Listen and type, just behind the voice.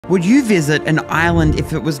Would you visit an island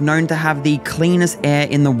if it was known to have the cleanest air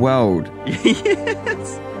in the world?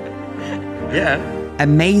 Yes. Yeah.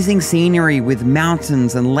 Amazing scenery with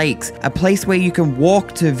mountains and lakes, a place where you can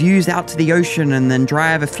walk to views out to the ocean and then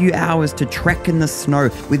drive a few hours to trek in the snow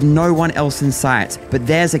with no one else in sight. But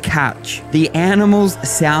there's a catch. The animals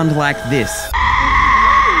sound like this.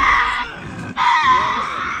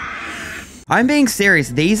 I'm being serious,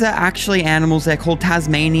 these are actually animals, they're called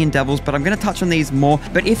Tasmanian devils, but I'm going to touch on these more.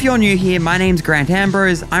 But if you're new here, my name's Grant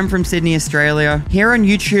Ambrose, I'm from Sydney, Australia. Here on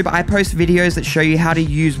YouTube, I post videos that show you how to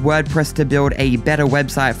use WordPress to build a better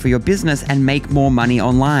website for your business and make more money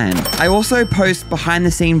online. I also post behind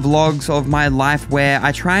the scene vlogs of my life where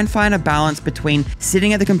I try and find a balance between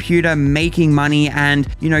sitting at the computer, making money, and,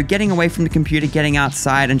 you know, getting away from the computer, getting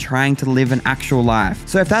outside and trying to live an actual life.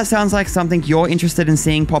 So if that sounds like something you're interested in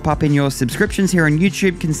seeing pop up in your subscriptions here on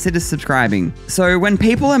YouTube, consider subscribing. So when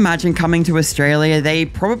people imagine coming to Australia, they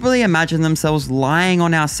probably imagine themselves lying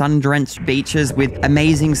on our sun-drenched beaches with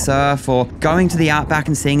amazing surf, or going to the outback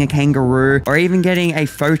and seeing a kangaroo, or even getting a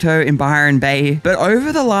photo in Byron Bay. But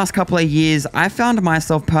over the last couple of years, I found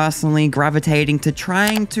myself personally gravitating to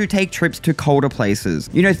trying to take trips to colder places.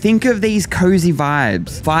 You know, think of these cozy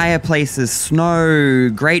vibes, fireplaces, snow,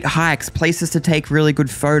 great hikes, places to take really good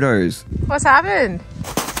photos. What's happened?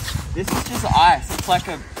 This is just ice. It's like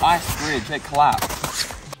an ice bridge. It collapsed.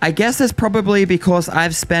 I guess it's probably because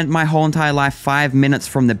I've spent my whole entire life 5 minutes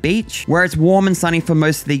from the beach, where it's warm and sunny for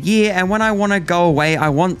most of the year, and when I want to go away, I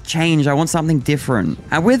want change, I want something different.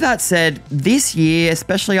 And with that said, this year,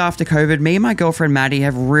 especially after COVID, me and my girlfriend Maddie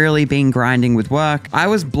have really been grinding with work. I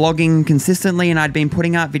was blogging consistently and I'd been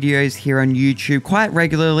putting out videos here on YouTube quite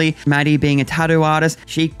regularly. Maddie being a tattoo artist,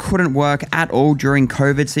 she couldn't work at all during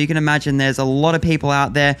COVID, so you can imagine there's a lot of people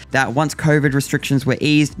out there that once COVID restrictions were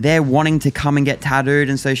eased, they're wanting to come and get tattooed,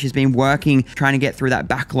 and so she's been working, trying to get through that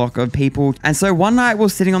backlog of people. And so one night we're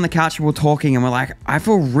sitting on the couch and we're talking and we're like, I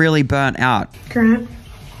feel really burnt out. Grant,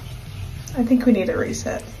 I think we need a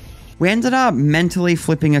reset. We ended up mentally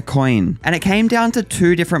flipping a coin, and it came down to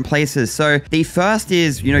 2 different places. So the first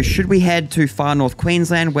is, you know, should we head to far north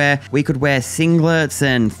Queensland where we could wear singlets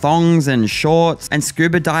and thongs and shorts and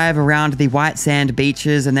scuba dive around the white sand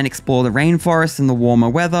beaches and then explore the rainforest in the warmer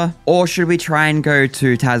weather? Or should we try and go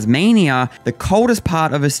to Tasmania, the coldest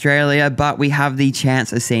part of Australia, but we have the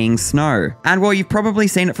chance of seeing snow? And well, you've probably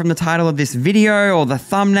seen it from the title of this video or the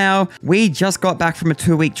thumbnail. We just got back from a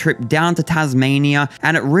 2-week trip down to Tasmania,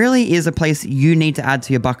 and it really is a place you need to add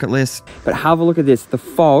to your bucket list. But have a look at this. The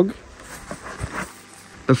fog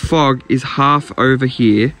is half over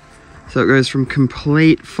here. So it goes from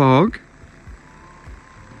complete fog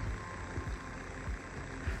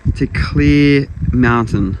to clear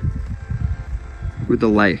mountain with the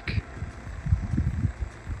lake.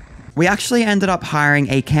 We actually ended up hiring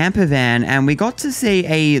a camper van and we got to see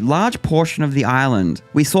a large portion of the island.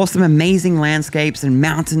 We saw some amazing landscapes and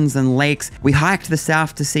mountains and lakes. We hiked the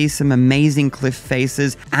south to see some amazing cliff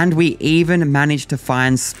faces, and we even managed to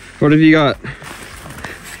find... What have you got?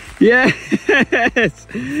 Yes!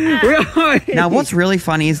 Now, what's really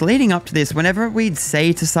funny is leading up to this, whenever we'd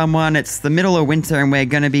say to someone it's the middle of winter and we're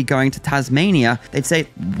going to be going to Tasmania, they'd say,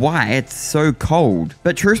 why? It's so cold.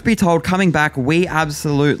 But truth be told, coming back, we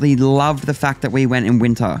absolutely loved the fact that we went in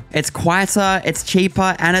winter. It's quieter, it's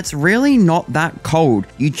cheaper, and it's really not that cold.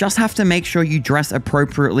 You just have to make sure you dress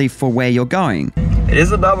appropriately for where you're going. It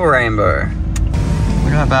is a double rainbow.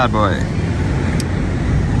 Look at that bad boy.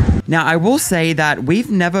 Now, I will say that we've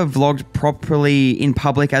never vlogged properly in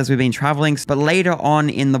public as we've been traveling, but later on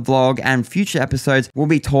in the vlog and future episodes, we'll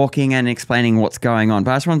be talking and explaining what's going on.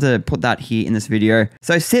 But I just wanted to put that here in this video.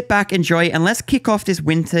 So sit back, enjoy, and let's kick off this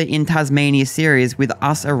Winter in Tasmania series with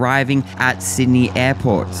us arriving at Sydney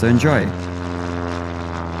Airport. So enjoy.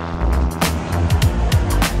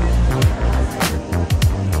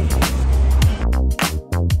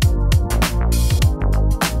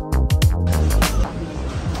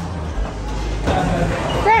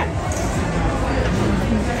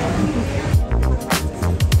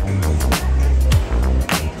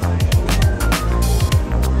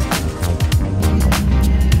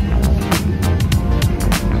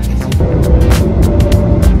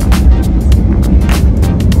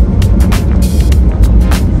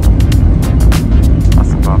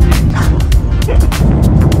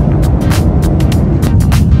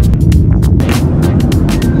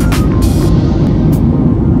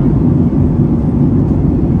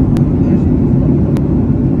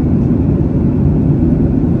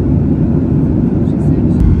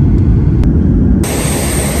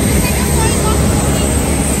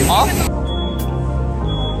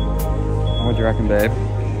 What do you reckon, babe?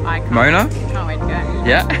 I can't Mona? Can't wait to go.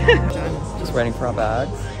 Yeah. Just waiting for our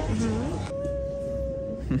bags.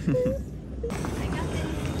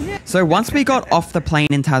 So once we got off the plane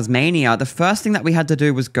in Tasmania, the first thing that we had to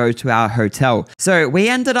do was go to our hotel. So we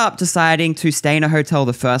ended up deciding to stay in a hotel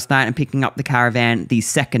the first night and picking up the caravan the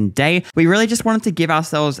second day. We really just wanted to give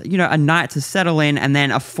ourselves, you know, a night to settle in and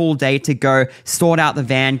then a full day to go sort out the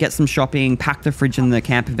van, get some shopping, pack the fridge in the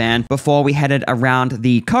camper van before we headed around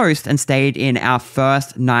the coast and stayed in our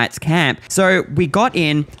first night's camp. So we got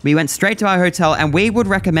in, we went straight to our hotel, and we would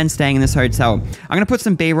recommend staying in this hotel. I'm going to put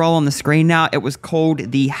some B-roll on the screen now. It was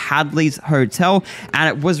called the Hadley's Hotel, and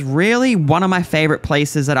it was really one of my favorite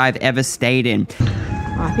places that I've ever stayed in.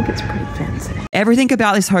 I think it's pretty fancy. Everything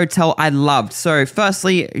about this hotel I loved. So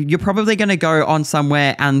firstly, you're probably going to go on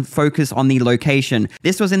somewhere and focus on the location.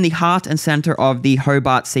 This was in the heart and center of the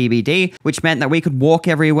Hobart CBD, which meant that we could walk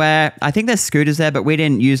everywhere. I think there's scooters there, but we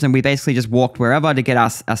didn't use them. We basically just walked wherever to get our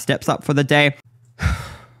steps up for the day.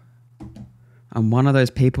 I'm one of those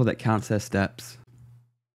people that counts their steps.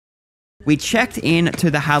 We checked in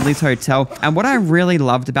to the Hadley's Hotel, and what I really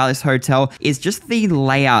loved about this hotel is just the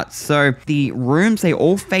layout. So the rooms, they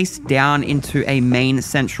all face down into a main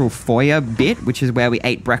central foyer bit, which is where we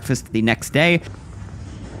ate breakfast the next day.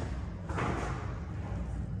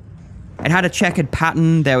 It had a checkered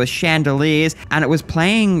pattern, there was chandeliers, and it was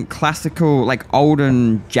playing classical, like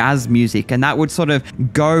olden jazz music, and that would sort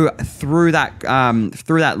of go through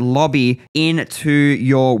that lobby into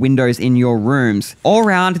your windows in your rooms. All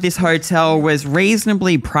around, this hotel was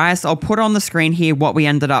reasonably priced. I'll put on the screen here what we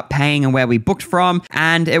ended up paying and where we booked from,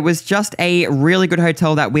 and it was just a really good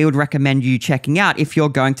hotel that we would recommend you checking out if you're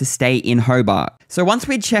going to stay in Hobart. So once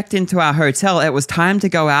we'd checked into our hotel, it was time to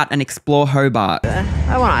go out and explore Hobart.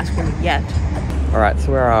 I want ice cream yet. All right,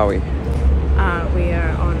 so where are we? We are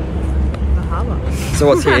on the harbour. So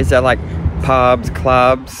what's here? Is there like pubs,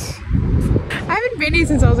 clubs? I haven't been here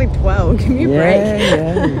since I was like 12. Give me a break.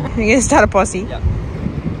 Yeah. I'm gonna start a posse. Yeah.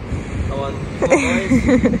 Come on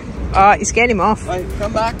boys. Oh, you scared him off. Wait,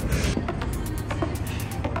 come back.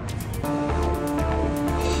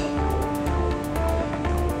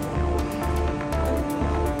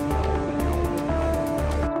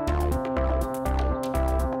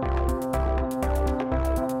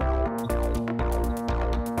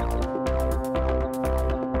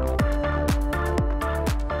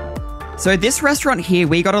 So this restaurant here,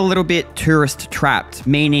 we got a little bit tourist trapped,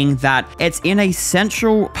 meaning that it's in a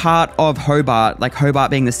central part of Hobart, like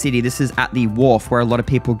Hobart being the city. This is at the wharf where a lot of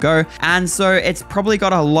people go. And so it's probably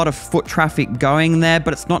got a lot of foot traffic going there,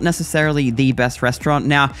 but it's not necessarily the best restaurant.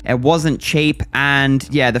 Now, it wasn't cheap, and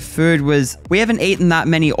yeah, the food was, we haven't eaten that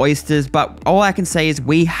many oysters, but all I can say is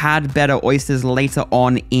we had better oysters later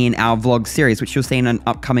on in our vlog series, which you'll see in an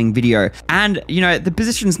upcoming video. And you know, the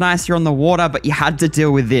position's nice, you're on the water, but you had to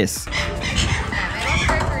deal with this.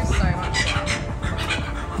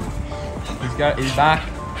 He's back.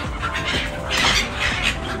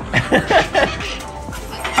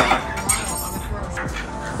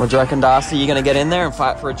 What do you reckon, Darcy? You gonna get in there and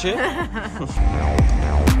fight for a chip?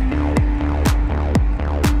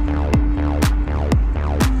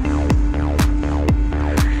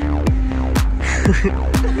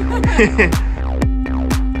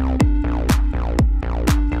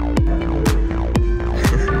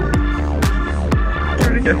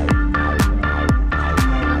 There we go.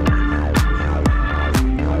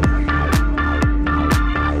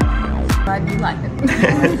 Glad you like it.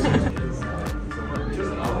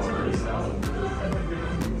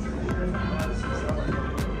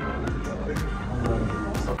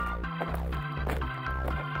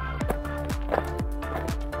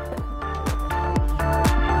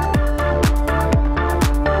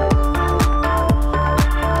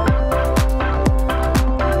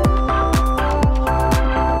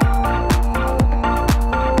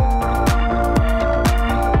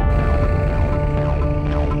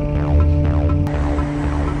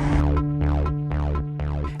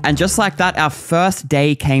 And just like that, our first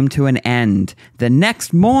day came to an end. The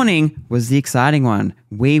next morning was the exciting one.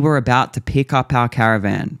 We were about to pick up our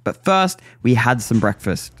caravan. But first, we had some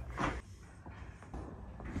breakfast.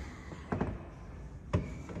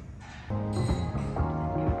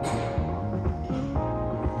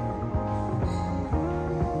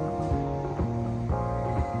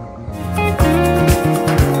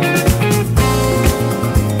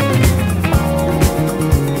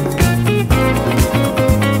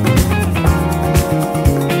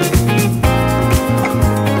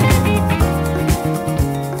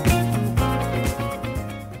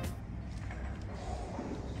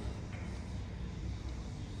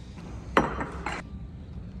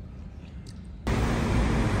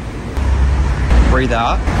 Breathe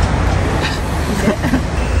out.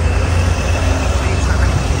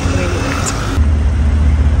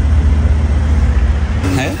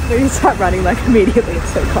 We start running like immediately,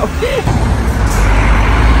 it's so cold.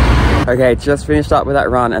 Okay, just finished up with that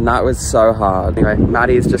run and that was so hard. Anyway,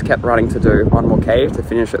 Maddie's just kept running to do one more cave to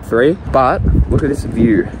finish at 3. But look at this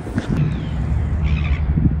view.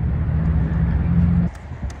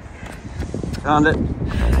 Found it.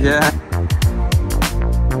 Yeah.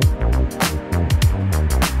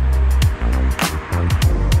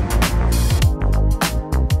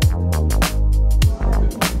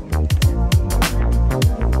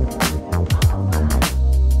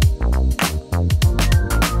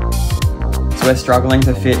 So we're struggling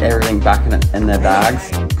to fit everything back in their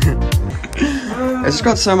bags. It's just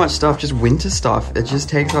got so much stuff, just winter stuff. It just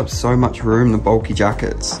takes up so much room, the bulky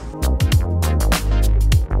jackets.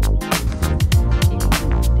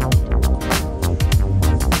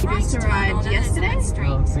 We just arrived yesterday,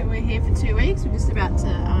 so we're here for 2 weeks. We're just about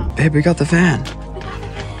to... Babe, we got the van.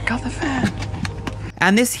 We got the van.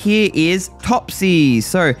 And this here is Topsy.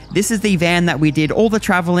 So this is the van that we did all the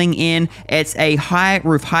traveling in. It's a high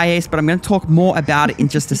roof Hi-Ace, but I'm going to talk more about it in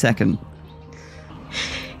just a second.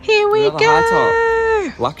 Here we go. High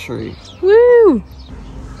top. Luxury. Woo!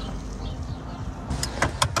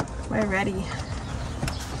 We're ready.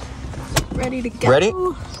 Ready to go. Ready?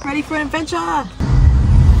 Ready for an adventure.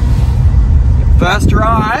 First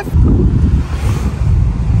drive.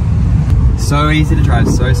 So easy to drive,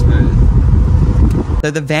 so smooth. So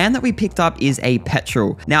the van that we picked up is a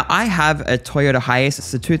petrol. Now I have a Toyota Hi-Ace.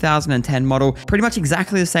 It's a 2010 model, pretty much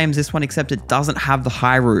exactly the same as this one, except it doesn't have the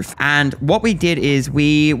high roof. And what we did is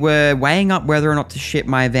we were weighing up whether or not to ship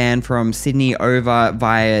my van from Sydney over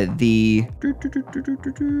via the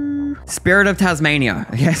Spirit of Tasmania.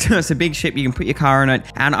 Okay, so it's a big ship. You can put your car in it,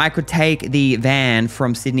 and I could take the van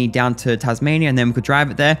from Sydney down to Tasmania, and then we could drive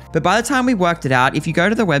it there. But by the time we worked it out, if you go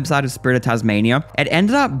to the website of Spirit of Tasmania, it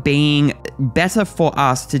ended up being better for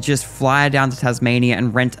us to just fly down to Tasmania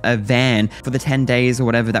and rent a van for the 10 days or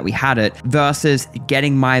whatever that we had it, versus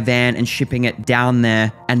getting my van and shipping it down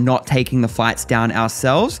there and not taking the flights down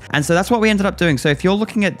ourselves. And so that's what we ended up doing. So if you're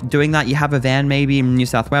looking at doing that, you have a van maybe in New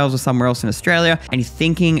South Wales or somewhere else in Australia, and you're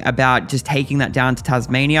thinking about just taking that down to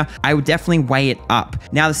Tasmania, I would definitely weigh it up.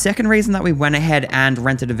 Now, the second reason that we went ahead and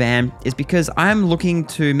rented a van is because I'm looking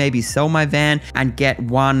to maybe sell my van and get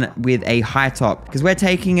one with a high top, because we're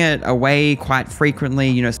taking it away quite frequently,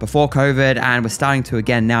 you know, before COVID, and we're starting to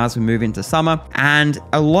again now as we move into summer. And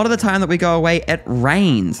a lot of the time that we go away, it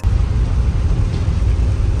rains.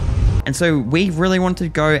 And so we really wanted to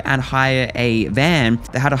go and hire a van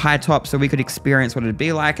that had a high top so we could experience what it'd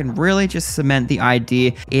be like and really just cement the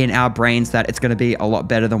idea in our brains that it's going to be a lot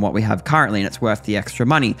better than what we have currently and it's worth the extra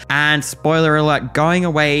money. And spoiler alert, going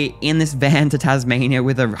away in this van to Tasmania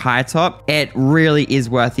with a high top, it really is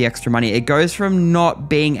worth the extra money. It goes from not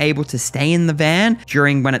being able to stay in the van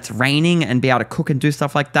during when it's raining and be able to cook and do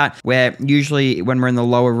stuff like that, where usually when we're in the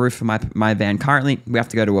lower roof of my van currently, we have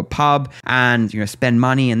to go to a pub and, you know, spend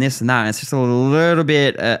money and this and that. And it's just a little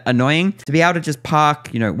bit annoying to be able to just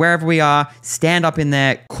park, you know, wherever we are, stand up in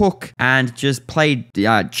there, cook, and just play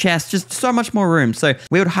chess. Just so much more room. So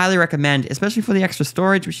we would highly recommend, especially for the extra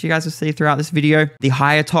storage, which you guys will see throughout this video, the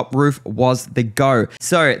higher top roof was the go.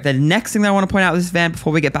 So the next thing that I want to point out with this van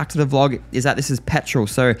before we get back to the vlog is that this is petrol.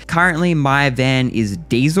 So currently my van is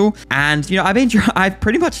diesel, and you know, I've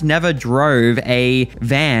pretty much never drove a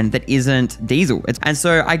van that isn't diesel. And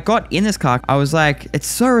so I got in this car, I was like, it's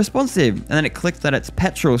so responsive. And then it clicked that it's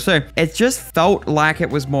petrol. So it just felt like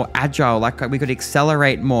it was more agile, like we could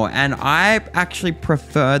accelerate more. And I actually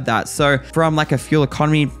preferred that. So from like a fuel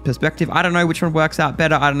economy perspective, I don't know which one works out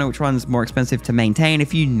better. I don't know which one's more expensive to maintain.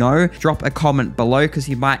 If you know, drop a comment below, because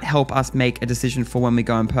you might help us make a decision for when we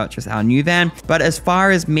go and purchase our new van. But as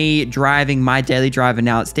far as me driving my daily driver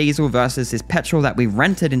now, it's diesel versus this petrol that we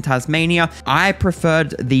rented in Tasmania, I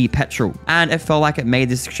preferred the petrol. And it felt like it made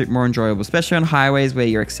this trip more enjoyable, especially on highways where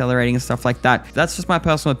you're accelerating and stuff like that. That's just my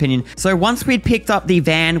personal opinion. So once we'd picked up the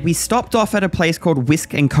van, we stopped off at a place called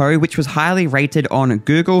Whisk & Co, which was highly rated on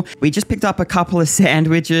Google. We just picked up a couple of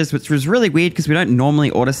sandwiches, which was really weird because we don't normally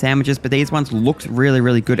order sandwiches, but these ones looked really,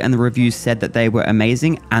 really good, and the reviews said that they were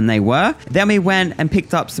amazing, and they were. Then we went and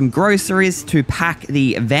picked up some groceries to pack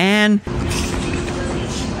the van.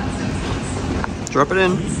 Drop it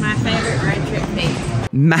in. It's my favorite road trip thing.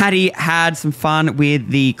 Maddie had some fun with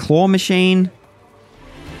the claw machine.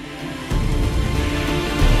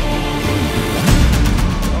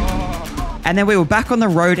 And then we were back on the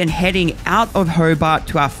road and heading out of Hobart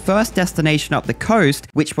to our first destination up the coast,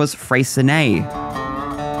 which was Freycinet.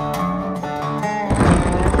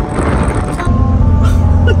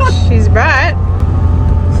 She's right.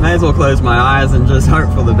 May as well close my eyes and just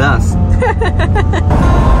hope for the best.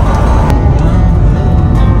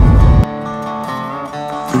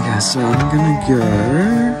 Okay, so I'm gonna go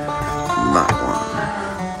that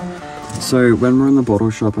one. So when we're in the bottle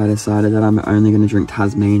shop, I decided that I'm only gonna drink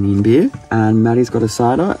Tasmanian beer, and Maddie's got a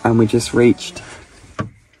cider, and we just reached.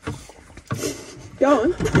 Go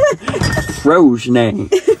on. Frosney,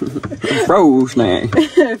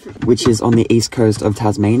 which is on the east coast of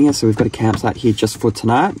Tasmania. So we've got a campsite here just for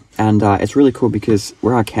tonight, and it's really cool because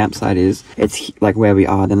where our campsite is, it's like where we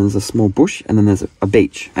are, then there's a small bush, and then there's a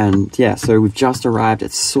beach. And yeah, so we've just arrived.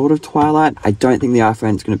 It's sort of twilight. I don't think the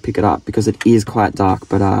iPhone's going to pick it up because it is quite dark,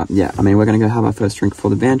 but yeah, I mean, we're going to go have our first drink for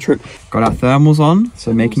the van trip. Got our thermals on,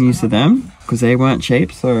 so making use of them because they weren't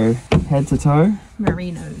cheap. So head to toe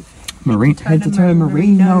Merino. Head to toe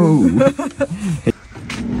merino.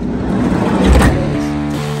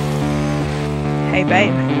 Hey,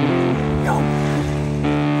 babe.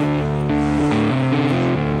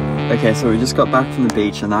 Okay, so we just got back from the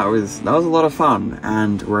beach, and that was a lot of fun,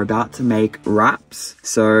 and we're about to make wraps.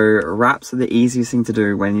 So wraps are the easiest thing to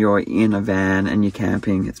do when you're in a van and you're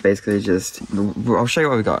camping. It's basically just, I'll show you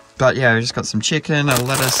what we got. But yeah, we just got some chicken, a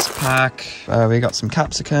lettuce pack, we got some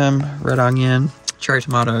capsicum, red onion, cherry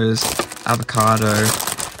tomatoes, avocado,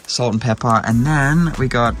 salt and pepper, and then we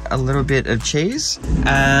got a little bit of cheese,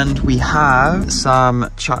 and we have some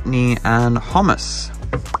chutney and hummus.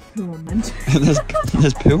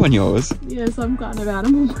 There's poo on yours. Yeah, some kind of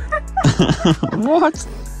animal. What?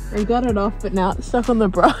 I got it off, but now it's stuck on the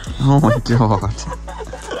brush. Oh my god.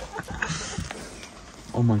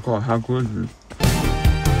 Oh my god, how good is this?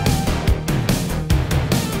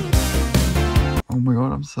 Oh my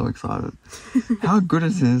god, I'm so excited. How good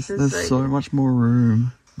is this? There's so much more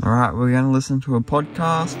room. Alright, we're going to listen to a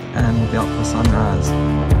podcast and we'll be up for sunrise.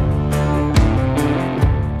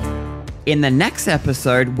 In the next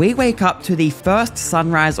episode, we wake up to the first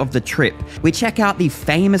sunrise of the trip. We check out the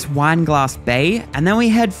famous Wineglass Bay, and then we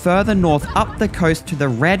head further north up the coast to the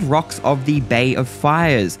red rocks of the Bay of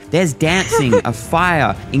Fires. There's dancing, a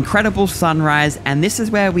fire, incredible sunrise, and this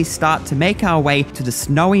is where we start to make our way to the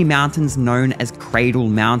snowy mountains known as Cradle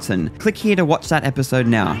Mountain. Click here to watch that episode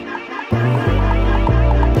now.